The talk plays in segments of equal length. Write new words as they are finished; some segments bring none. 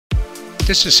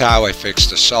This is how I fix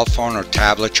the cell phone or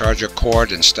tablet charger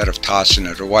cord instead of tossing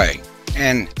it away,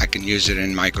 and I can use it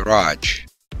in my garage.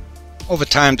 Over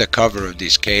time, the cover of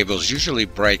these cables usually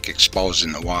break,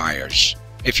 exposing the wires.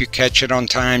 If you catch it on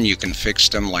time, you can fix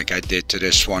them like I did to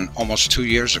this one almost 2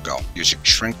 years ago using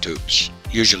shrink tubes,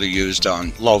 usually used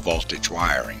on low voltage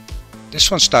wiring. This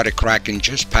one started cracking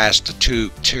just past the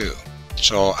tube too,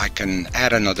 so I can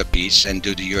add another piece and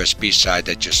do the USB side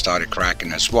that just started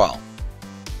cracking as well.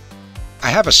 I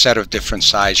have a set of different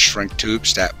size shrink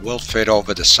tubes that will fit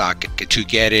over the socket to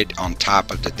get it on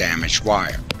top of the damaged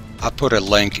wire. I'll put a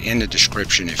link in the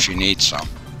description if you need some.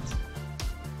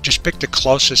 Just pick the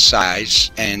closest size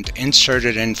and insert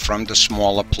it in from the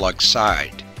smaller plug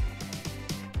side.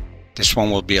 This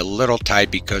one will be a little tight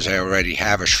because I already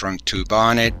have a shrunk tube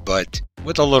on it, but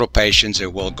with a little patience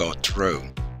it will go through.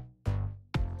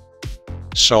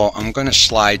 So I'm going to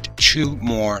slide 2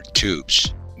 more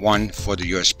tubes. One for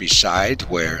the USB side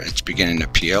where it's beginning to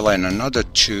peel, and another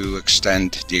to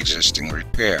extend the existing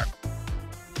repair.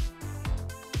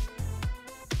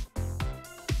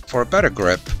 For a better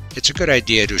grip, it's a good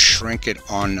idea to shrink it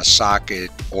on the socket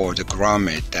or the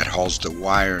grommet that holds the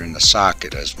wire in the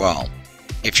socket as well.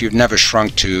 If you've never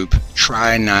shrunk tube,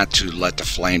 try not to let the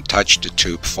flame touch the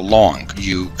tube for long.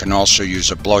 You can also use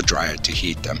a blow dryer to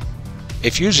heat them.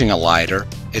 If using a lighter,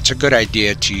 it's a good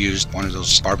idea to use one of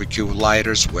those barbecue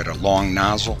lighters with a long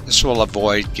nozzle. This will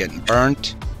avoid getting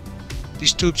burnt.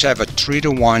 These tubes have a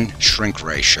 3:1 shrink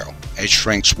ratio. It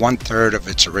shrinks 1/3 of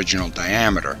its original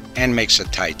diameter and makes a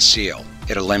tight seal.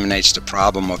 It eliminates the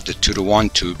problem of the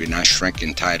 2:1 tube not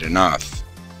shrinking tight enough.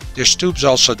 There's tubes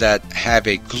also that have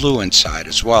a glue inside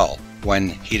as well. When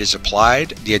heat is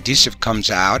applied, the adhesive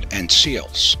comes out and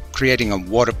seals, creating a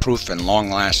waterproof and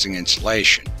long-lasting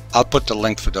insulation. I'll put the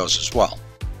link for those as well.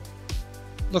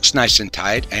 Looks nice and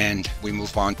tight, and we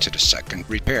move on to the second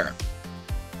repair.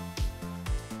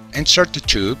 Insert the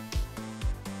tube,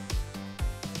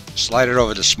 slide it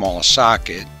over the smaller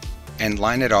socket, and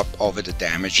line it up over the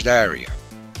damaged area.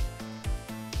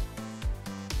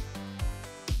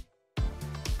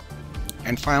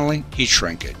 And finally, heat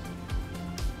shrink it.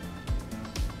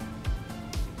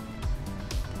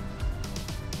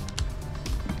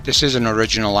 This is an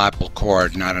original Apple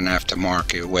cord, not an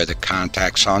aftermarket, where the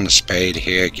contacts on the spade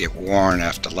here get worn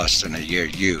after less than a year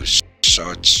use. So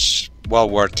it's well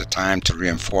worth the time to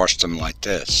reinforce them like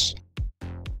this.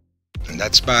 And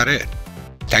that's about it.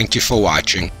 Thank you for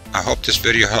watching. I hope this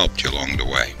video helped you along the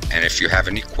way. And if you have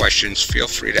any questions, feel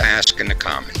free to ask in the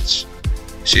comments.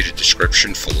 See the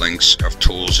description for links of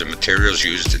tools and materials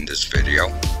used in this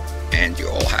video. And you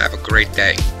all have a great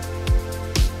day.